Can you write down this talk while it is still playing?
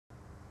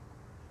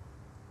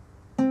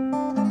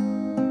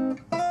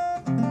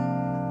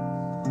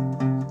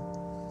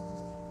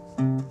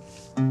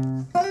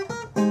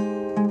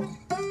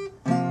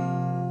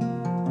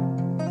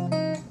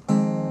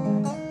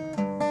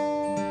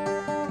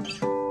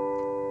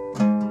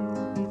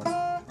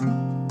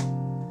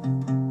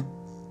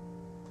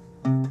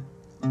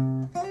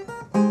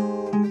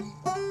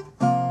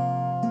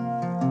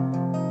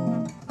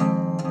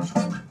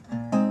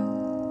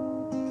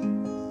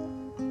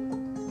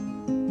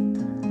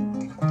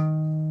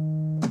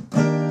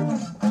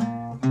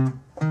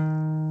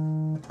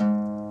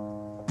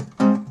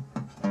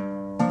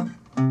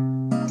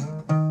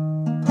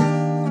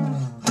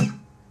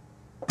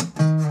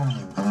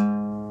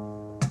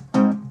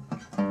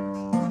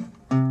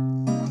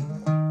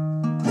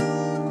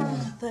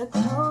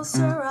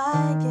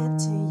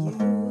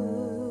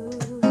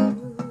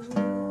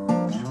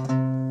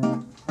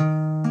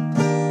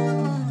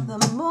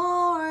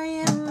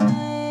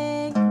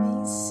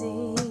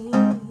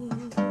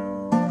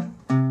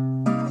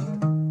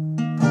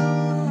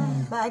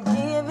by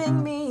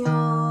giving me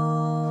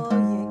all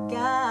you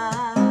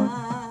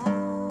got.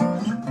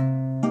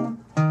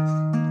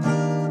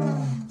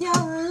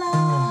 Your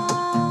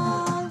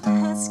love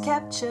has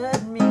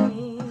captured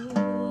me.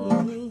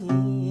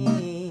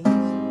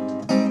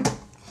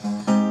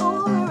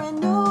 Over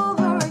and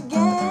over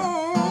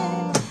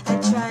again, I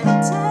try to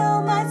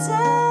tell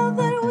myself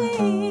that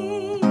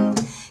we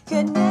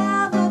could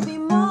never be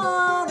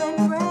more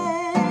than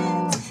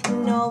friends.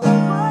 And all the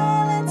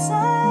while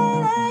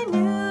inside I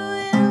knew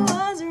it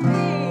was real.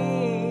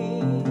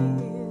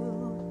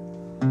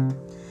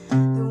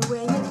 The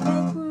way you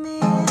make me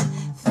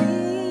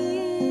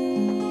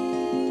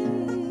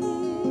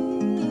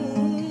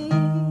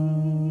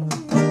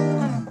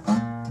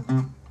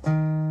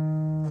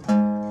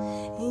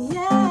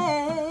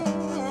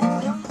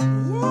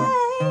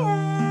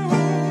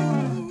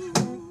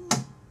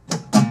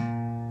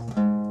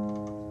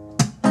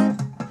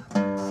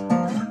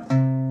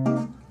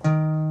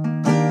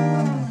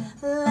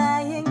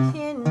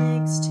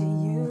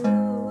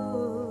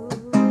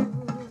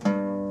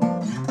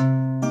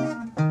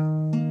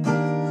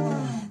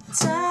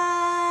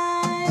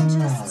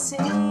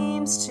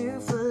seems to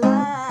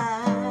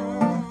fly,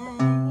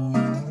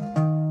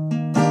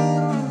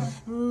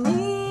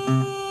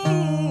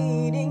 needing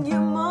you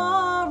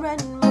more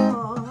and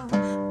more,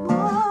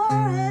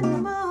 more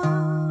and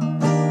more.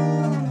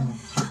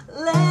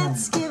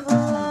 Let's give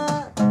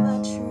love a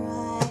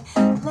try,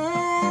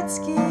 let's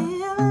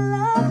give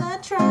love a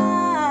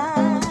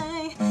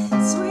try.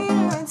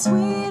 Sweeter and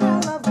sweeter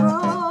love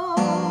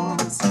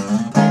grows,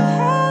 and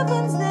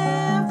heaven's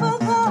there for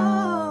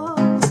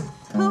those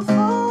who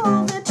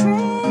fall the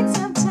tricks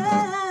of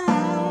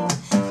time.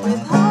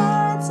 With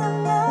hearts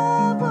and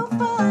love will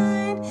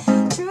find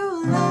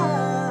true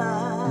love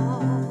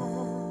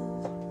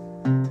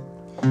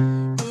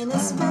in a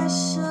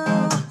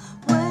special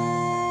way.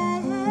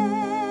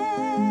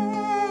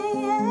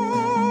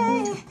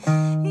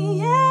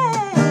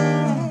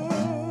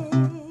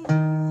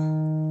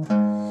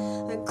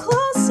 The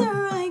closer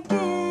I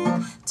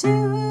get to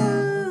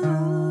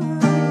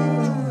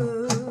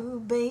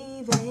you,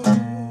 baby,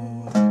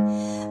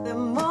 the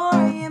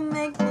more you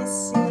make me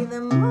see,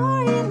 the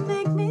more you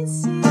make me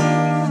see,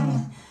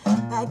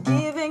 by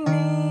giving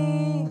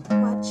me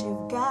what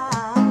you've got.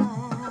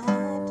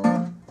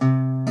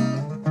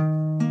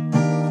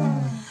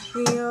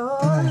 Your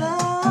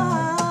love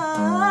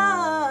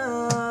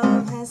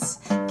has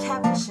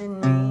captured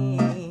me.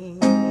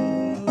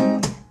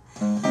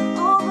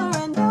 Over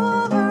and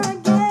over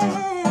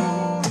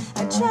again, I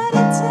try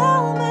to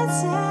tell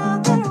myself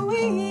that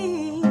we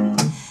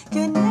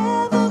could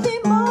never be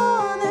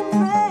more than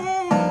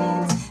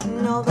friends.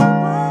 And all the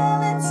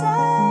while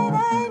inside I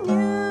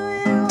knew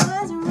it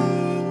was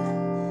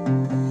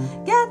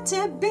real. Got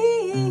to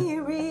be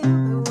real,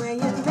 the way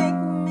you make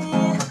me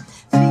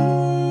feel.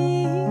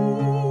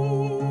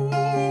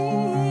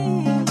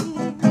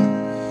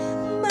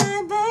 My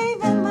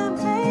baby, my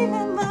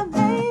baby, my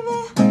baby,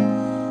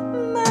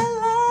 my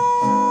love.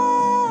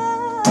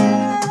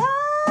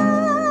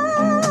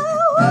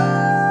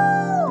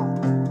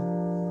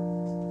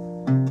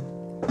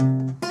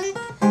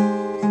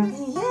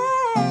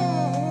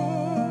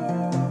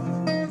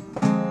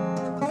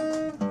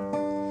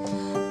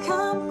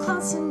 Come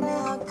closer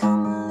now,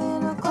 come a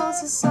little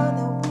closer so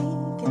that we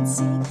can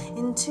see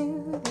into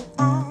the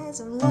eyes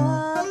of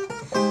love.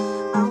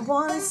 I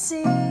wanna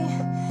see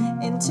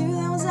into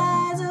those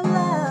eyes of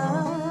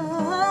love.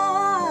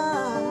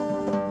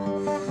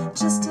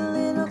 Just a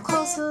little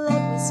closer,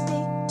 let me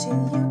speak to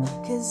you,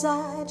 'cause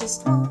I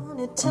just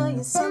wanna tell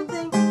you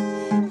something.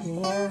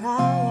 Here I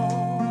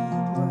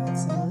am,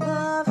 words of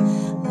love,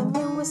 let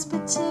me whisper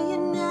to you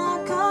now.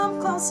 Come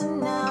closer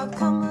now,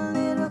 come a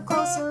little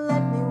closer,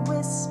 let me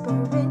whisper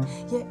in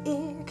your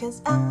ear,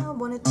 'cause I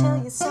wanna tell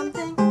you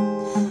something.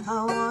 I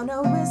wanna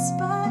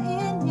whisper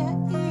in your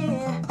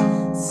ear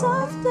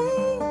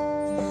softly.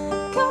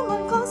 Come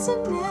on closer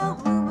now,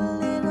 move a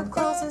little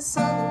closer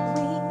so that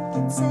we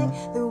can say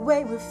the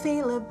way we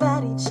feel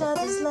about each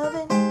other's love.